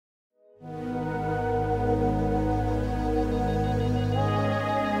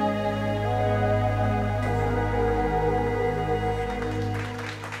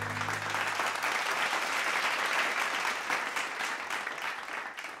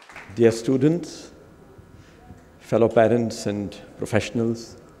Dear students, fellow parents and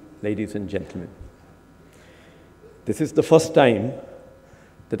professionals, ladies and gentlemen, this is the first time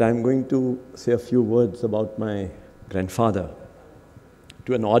that I'm going to say a few words about my grandfather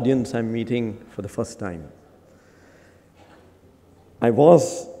to an audience I'm meeting for the first time. I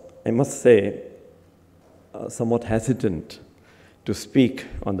must say, somewhat hesitant to speak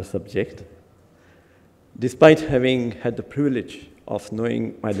on the subject, despite having had the privilege of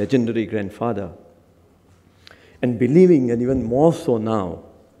knowing my legendary grandfather and believing, and even more so now,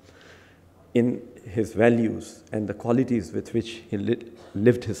 in his values and the qualities with which he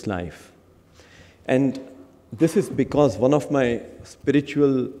lived his life. And this is because one of my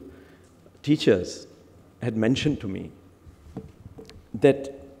spiritual teachers had mentioned to me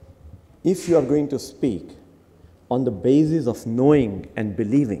that if you are going to speak on the basis of knowing and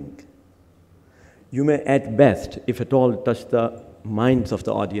believing, you may at best, if at all, touch the minds of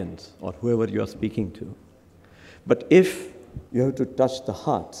the audience or whoever you are speaking to. But if you have to touch the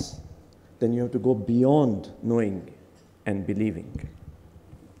hearts, then you have to go beyond knowing and believing.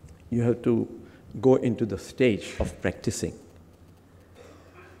 You have to go into the stage of practicing.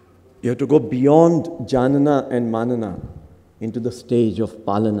 You have to go beyond janana and manana into the stage of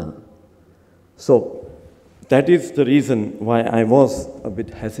palana. So that is the reason why I was a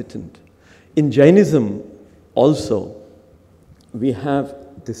bit hesitant. In Jainism also, we have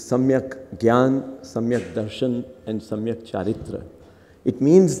this Samyak Gyan, Samyak Darshan, and Samyak Charitra. It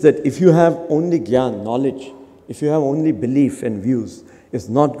means that if you have only Gyan, knowledge, if you have only belief and views, it's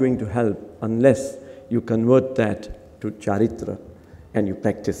not going to help unless you convert that to Charitra and you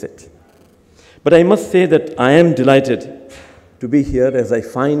practice it. But I must say that I am delighted to be here as I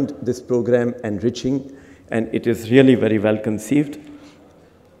find this program enriching, and it is really very well conceived.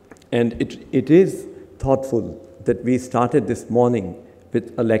 And it is thoughtful that we started this morning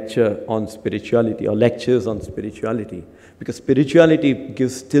with a lecture on spirituality, or lectures on spirituality, because spirituality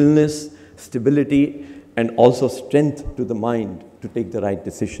gives stillness, stability, and also strength to the mind to take the right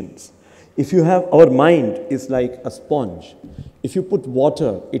decisions. If you have, our mind is like a sponge. If you put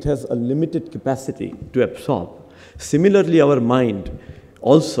water, it has a limited capacity to absorb. Similarly, our mind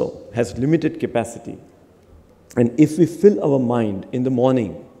also has limited capacity. And if we fill our mind in the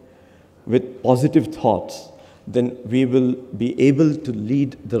morning with positive thoughts, then we will be able to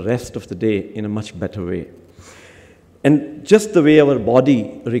lead the rest of the day in a much better way. And just the way our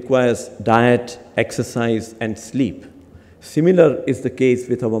body requires diet, exercise, and sleep, similar is the case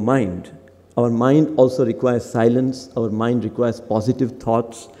with our mind. Our mind also requires silence, our mind requires positive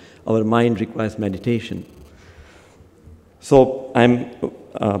thoughts, our mind requires meditation. So I'm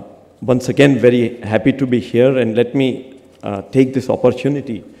once again very happy to be here, and let me take this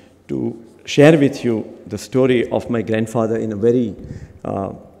opportunity to share with you the story of my grandfather in a very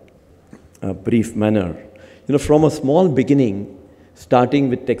brief manner. You know, from a small beginning, starting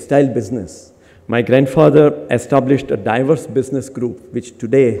with textile business, my grandfather established a diverse business group which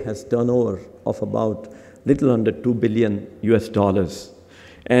today has turnover of about little under $2 billion US.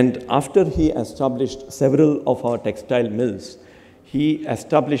 And after he established several of our textile mills, he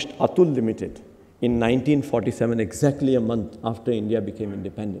established Atul Limited in 1947, exactly a month after India became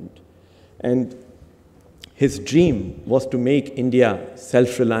independent. And his dream was to make India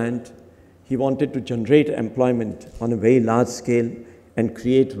self-reliant. He wanted to generate employment on a very large scale and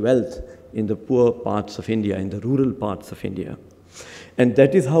create wealth in the poor parts of India, in the rural parts of India. And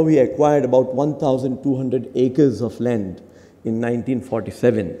that is how he acquired about 1,200 acres of land in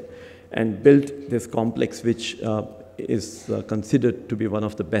 1947 and built this complex, which is considered to be one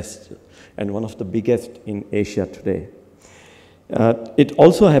of the best and one of the biggest in Asia today. It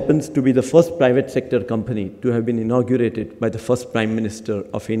also happens to be the first private sector company to have been inaugurated by the first Prime Minister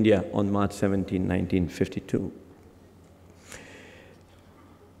of India on March 17, 1952.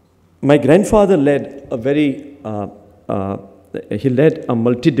 My grandfather led a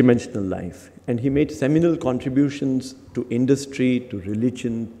multidimensional life, and he made seminal contributions to industry, to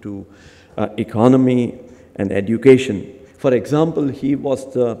religion, to economy and education. For example, he was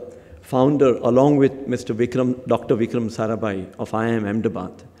the founder, along with Dr. Vikram Sarabhai of IIM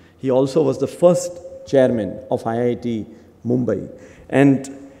Ahmedabad. He also was the first chairman of IIT Mumbai. And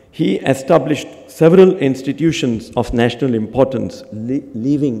he established several institutions of national importance,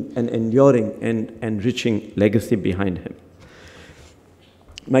 leaving an enduring and enriching legacy behind him.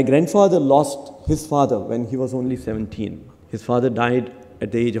 My grandfather lost his father when he was only 17. His father died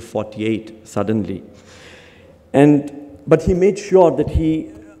at the age of 48 suddenly. But he made sure that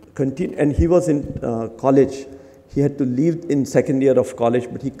he continued, and he was in college. He had to leave in second year of college,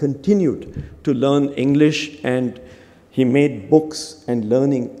 but he continued to learn English, and he made books and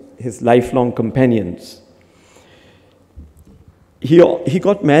learning his lifelong companions. He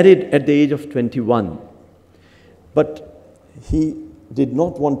got married at the age of 21, but he did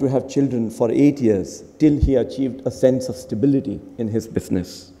not want to have children for 8 years till he achieved a sense of stability in his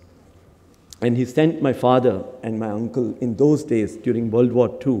business. And he sent my father and my uncle in those days during World War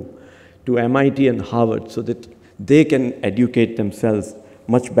II to MIT and Harvard so that they can educate themselves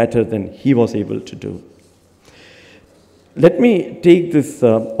much better than he was able to do. Let me take this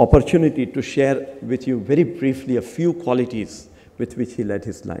opportunity to share with you very briefly a few qualities with which he led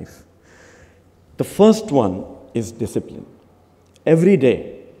his life. The first one is discipline. Every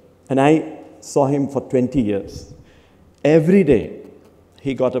day, and I saw him for 20 years, every day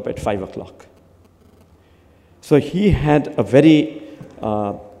he got up at 5 o'clock. So he had a very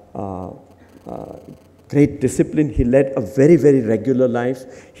great discipline. He led a very, very regular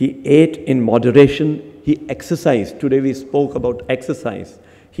life. He ate in moderation. He exercised. Today we spoke about exercise.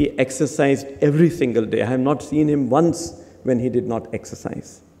 He exercised every single day. I have not seen him once when he did not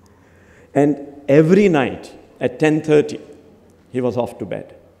exercise. And every night at 10:30, he was off to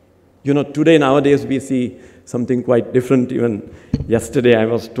bed. You know, today, nowadays, we see something quite different. Even yesterday, I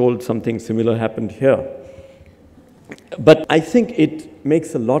was told something similar happened here. But I think it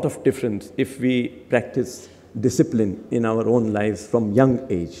makes a lot of difference if we practice discipline in our own lives from young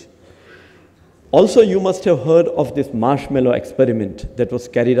age. Also, you must have heard of this marshmallow experiment that was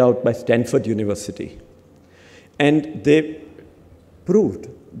carried out by Stanford University. And they proved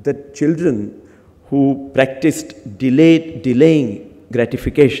that children who practiced delaying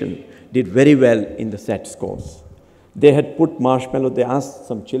gratification did very well in the SAT scores. They had put marshmallow, they asked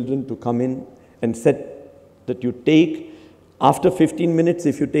some children to come in and said that you take, after 15 minutes,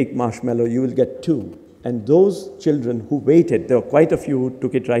 if you take marshmallow, you will get 2. And those children who waited, there were quite a few who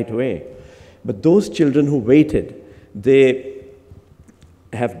took it right away, but those children who waited, they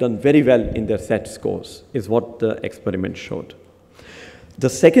have done very well in their SAT scores, is what the experiment showed. The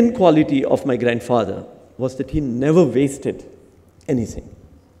second quality of my grandfather was that he never wasted anything.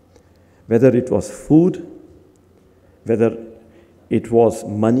 Whether it was food, whether it was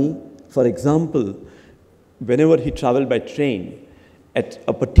money. For example, whenever he traveled by train, at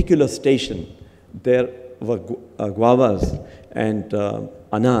a particular station, there were guavas and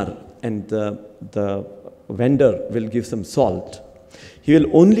anar, and the vendor will give some salt. He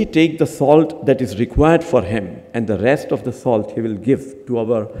will only take the salt that is required for him, and the rest of the salt he will give to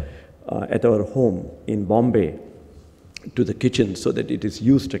at our home in Bombay, to the kitchen, so that it is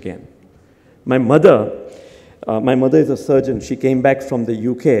used again. My mother is a surgeon. She came back from the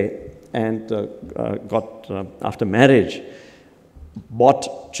UK and after marriage,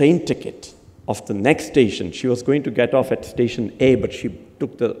 bought train ticket of the next station. She was going to get off at station A, but she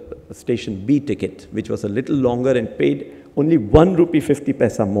took the station B ticket, which was a little longer, and paid only 1 rupee 50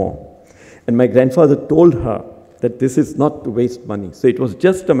 paisa more. And my grandfather told her that this is not to waste money. So it was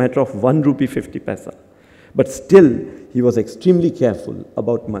just a matter of 1 rupee 50 paisa. But still, he was extremely careful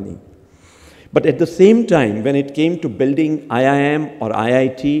about money. But at the same time, when it came to building IIM or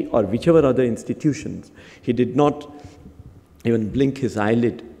IIT or whichever other institutions, he did not even blink his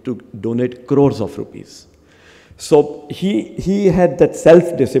eyelid to donate crores of rupees. So he had that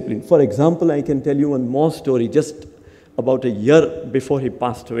self-discipline. For example, I can tell you one more story. Just about a year before he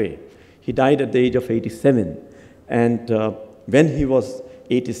passed away, he died at the age of 87. And when he was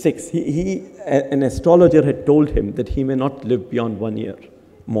 86, an astrologer had told him that he may not live beyond 1 year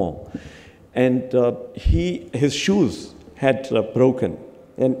more. And his shoes had broken.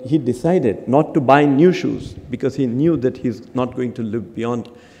 And he decided not to buy new shoes because he knew that he's not going to live beyond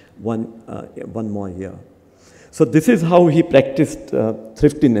one more year. So this is how he practiced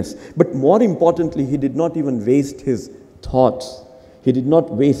thriftiness. But more importantly, he did not even waste his thoughts. He did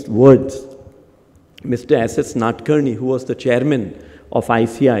not waste words. Mr. S.S. Natkarni, who was the chairman of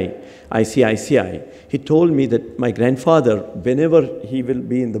ICICI, he told me that my grandfather, whenever he will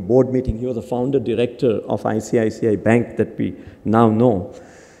be in the board meeting, he was a founder director of ICICI Bank that we now know,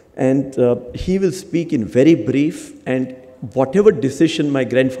 and he will speak in very brief, and whatever decision my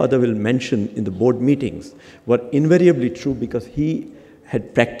grandfather will mention in the board meetings were invariably true because he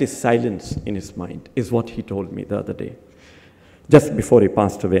had practiced silence in his mind, is what he told me the other day, just before he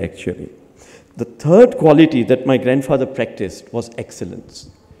passed away actually. The third quality that my grandfather practiced was excellence.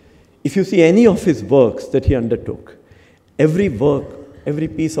 If you see any of his works that he undertook, every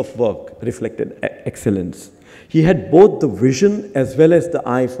piece of work reflected excellence. He had both the vision as well as the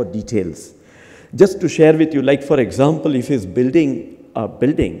eye for details. Just to share with you, like for example, if he's building a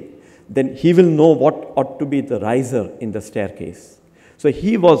building, then he will know what ought to be the riser in the staircase. So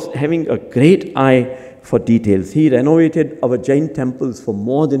he was having a great eye for details. He renovated our Jain temples for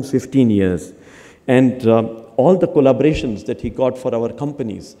more than 15 years. And all the collaborations that he got for our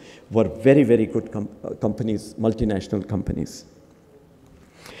companies were very, very good companies, multinational companies.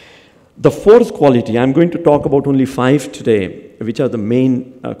 The fourth quality, I'm going to talk about only 5 today, which are the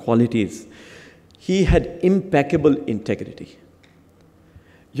main qualities. He had impeccable integrity.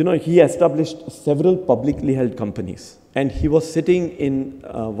 You know, he established several publicly held companies, and he was sitting in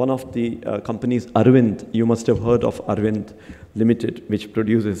one of the companies, Arvind. You must have heard of Arvind Limited, which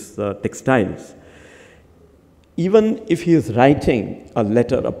produces textiles. Even if he is writing a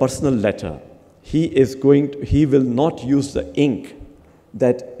letter, a personal letter, he will not use the ink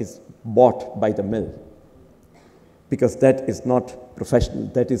that is bought by the mill, because that is not professional,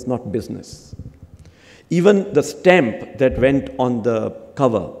 that is not business. Even the stamp that went on the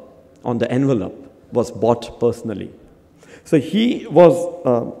cover, on the envelope, was bought personally. So he was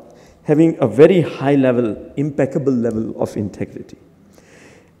having a very high level, impeccable level of integrity.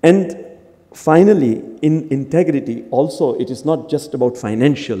 And finally, in integrity, also, it is not just about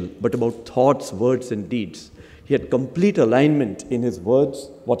financial, but about thoughts, words, and deeds. He had complete alignment in his words,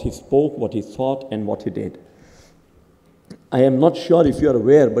 what he spoke, what he thought, and what he did. I am not sure if you are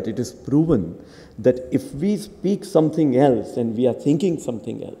aware, but it is proven that if we speak something else and we are thinking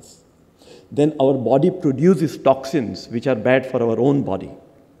something else, then our body produces toxins which are bad for our own body.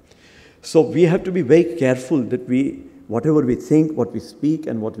 So we have to be very careful that whatever we think, what we speak,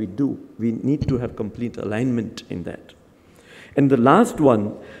 and what we do, we need to have complete alignment in that. And the last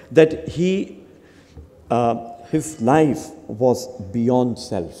one, that his life was beyond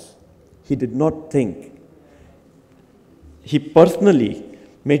self. He did not think. He personally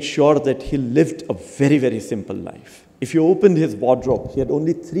made sure that he lived a very, very simple life. If you opened his wardrobe, he had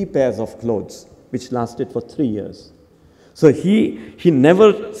only 3 pairs of clothes, which lasted for 3 years. So he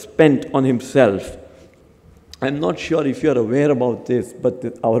never spent on himself. I'm not sure if you're aware about this,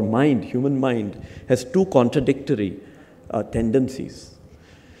 but our mind, human mind, has 2 contradictory tendencies.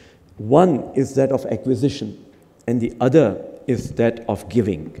 One is that of acquisition, and the other is that of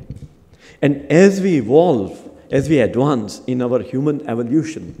giving. And as we evolve, as we advance in our human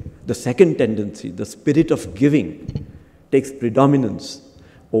evolution, the second tendency, the spirit of giving, takes predominance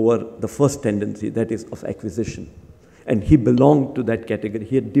over the first tendency, that is of acquisition. And he belonged to that category.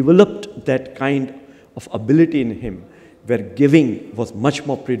 He had developed that kind of ability in him where giving was much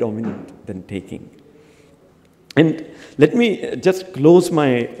more predominant than taking. And let me just close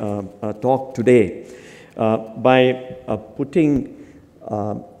my talk today by putting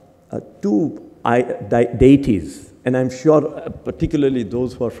 2 deities, and I'm sure particularly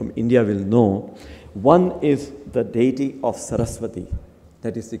those who are from India will know. One is the deity of Saraswati,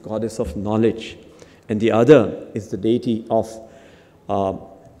 that is the goddess of knowledge, and the other is the deity of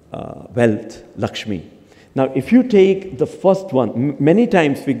wealth, Lakshmi. Now, if you take the first one, many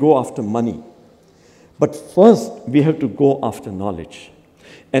times we go after money, but first we have to go after knowledge.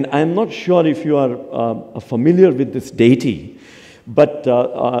 And I'm not sure if you are familiar with this deity, but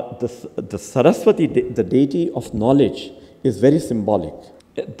the Saraswati, the deity of knowledge, is very symbolic.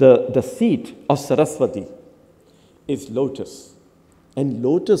 The seat of Saraswati is lotus, and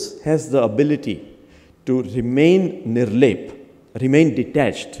lotus has the ability to remain nirlep, remain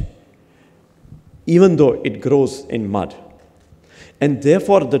detached, even though it grows in mud. And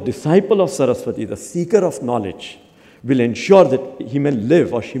therefore, the disciple of Saraswati, the seeker of knowledge, will ensure that he may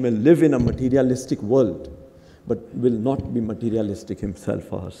live or she may live in a materialistic world, but will not be materialistic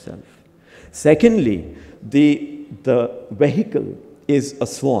himself or herself. Secondly, the vehicle is a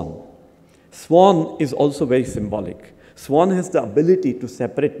swan. Swan is also very symbolic. Swan has the ability to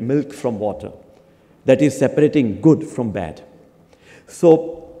separate milk from water, that is, separating good from bad.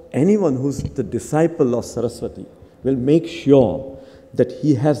 So anyone who's the disciple of Saraswati will make sure that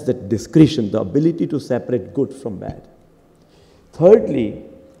he has that discretion, the ability to separate good from bad. Thirdly,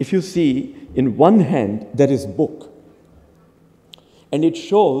 if you see, in one hand there is book, and it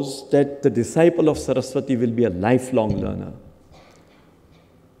shows that the disciple of Saraswati will be a lifelong learner,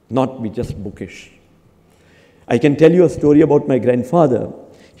 not be just bookish. I can tell you a story about my grandfather.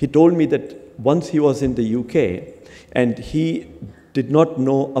 He told me that once he was in the UK and he did not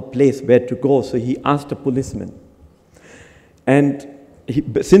know a place where to go, so he asked a policeman. And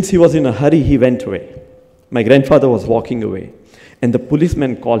since he was in a hurry, he went away. My grandfather was walking away, and the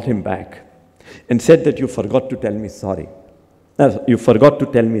policeman called him back and said that you forgot to tell me sorry. You forgot to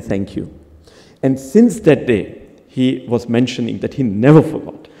tell me thank you. And since that day, he was mentioning that he never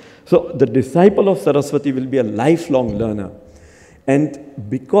forgot. So the disciple of Saraswati will be a lifelong learner. And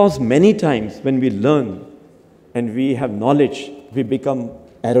because many times when we learn and we have knowledge, we become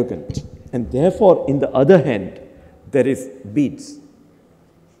arrogant. And therefore, in the other hand, there is beads.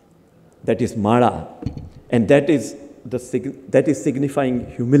 That is mala. And that is signifying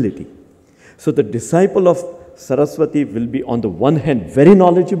humility. So the disciple of Saraswati will be on the one hand very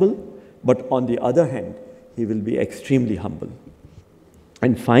knowledgeable, but on the other hand, he will be extremely humble.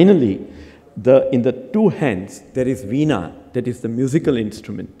 And finally, in the two hands, there is veena, that is the musical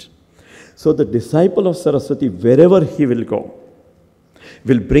instrument. So the disciple of Saraswati, wherever he will go,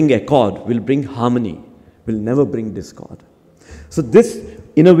 will bring accord, will bring harmony, will never bring discord. So this,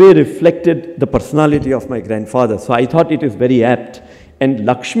 in a way, reflected the personality of my grandfather. So I thought it is very apt. And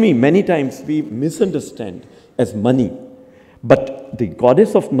Lakshmi, many times we misunderstand as money. But the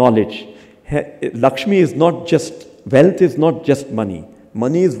goddess of knowledge, Lakshmi is not just, wealth is not just money.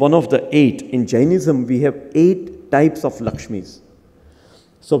 Money is one of the 8. In Jainism, we have 8 types of Lakshmis.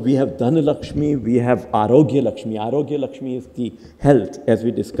 So we have Dhana Lakshmi, we have Arogya Lakshmi. Arogya Lakshmi is the health, as we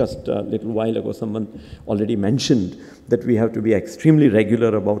discussed a little while ago. Someone already mentioned that we have to be extremely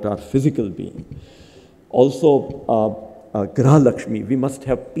regular about our physical being. Also, Graha Lakshmi, we must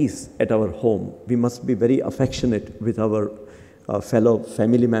have peace at our home. We must be very affectionate with our fellow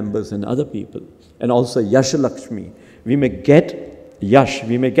family members and other people. And also Yasha Lakshmi, we may get yash,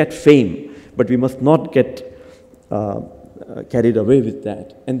 we may get fame, but we must not get carried away with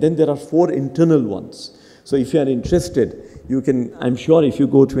that. And then there are 4 internal ones. So if you are interested, you can, I'm sure if you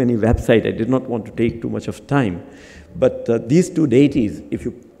go to any website, I did not want to take too much of time, but these 2 deities, if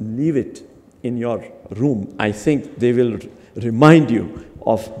you leave it in your room, I think they will remind you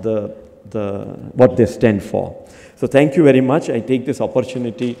of what they stand for. So thank you very much. I take this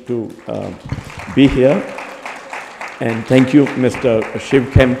opportunity to be here. And thank you, Mr. Shiv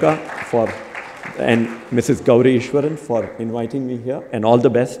Khemka, and Mrs. Gauri Ishwaran for inviting me here. And all the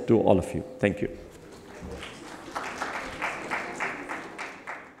best to all of you. Thank you.